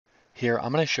Here,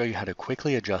 I'm going to show you how to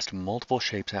quickly adjust multiple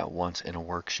shapes at once in a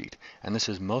worksheet. And this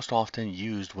is most often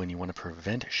used when you want to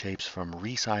prevent shapes from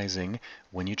resizing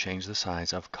when you change the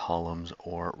size of columns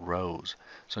or rows.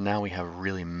 So now we have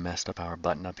really messed up our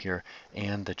button up here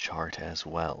and the chart as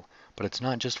well. But it's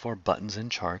not just for buttons and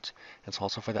charts, it's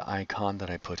also for the icon that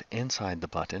I put inside the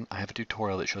button. I have a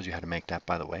tutorial that shows you how to make that,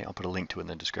 by the way. I'll put a link to it in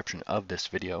the description of this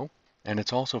video. And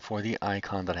it's also for the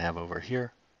icon that I have over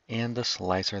here, and the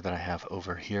slicer that I have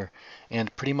over here,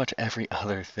 and pretty much every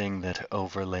other thing that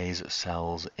overlays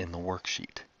cells in the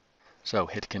worksheet. So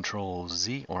hit Control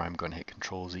Z, or I'm going to hit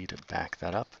Control Z to back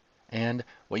that up. And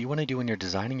what you want to do when you're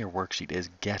designing your worksheet is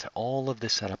get all of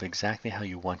this set up exactly how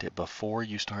you want it before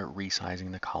you start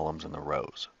resizing the columns and the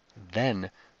rows.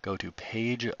 Then go to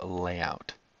Page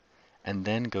Layout, and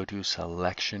then go to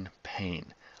Selection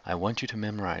Pane. I want you to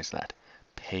memorize that.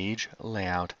 Page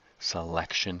Layout,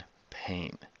 Selection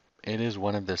Pane. It is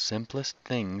one of the simplest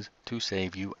things to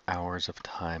save you hours of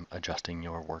time adjusting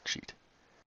your worksheet.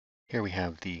 Here we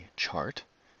have the chart.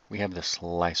 We have the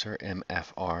slicer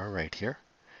MFR right here.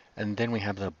 And then we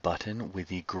have the button with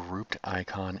the grouped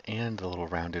icon and the little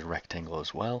rounded rectangle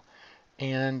as well,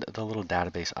 and the little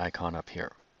database icon up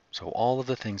here. So all of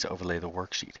the things that overlay the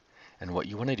worksheet. And what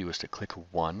you want to do is to click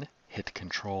one, hit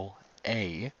Control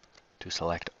A to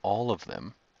select all of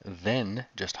them, then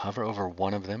just hover over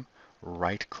one of them,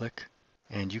 right click,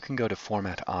 and you can go to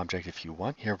Format Object if you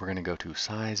want. Here we're going to go to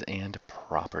Size and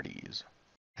Properties.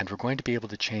 And we're going to be able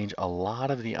to change a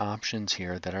lot of the options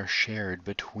here that are shared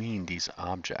between these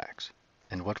objects.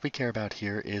 And what we care about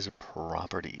here is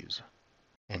Properties.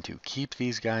 And to keep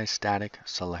these guys static,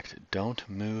 select Don't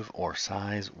Move or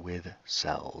Size with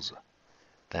Cells.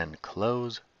 Then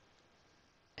Close,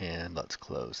 and let's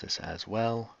close this as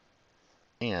well.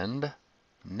 And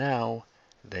now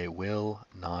they will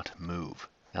not move.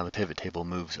 Now the pivot table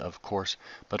moves, of course,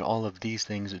 but all of these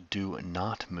things do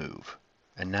not move.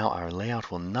 And now our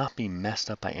layout will not be messed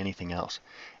up by anything else.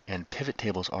 And pivot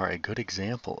tables are a good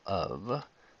example of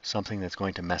something that's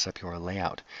going to mess up your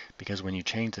layout, because when you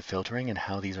change the filtering and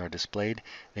how these are displayed,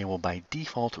 they will by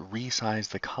default resize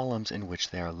the columns in which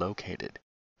they are located.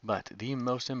 But the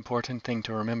most important thing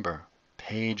to remember,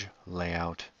 Page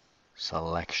Layout,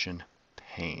 Selection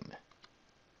Pane.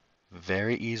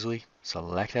 Very easily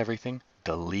select everything,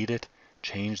 delete it,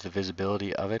 change the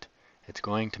visibility of it. It's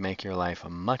going to make your life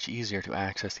much easier to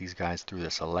access these guys through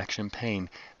the selection pane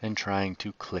than trying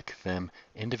to click them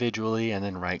individually and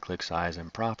then right-click Size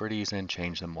and Properties and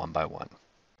change them one by one.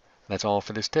 That's all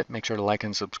for this tip. Make sure to like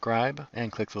and subscribe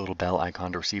and click the little bell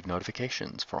icon to receive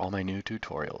notifications for all my new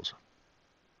tutorials.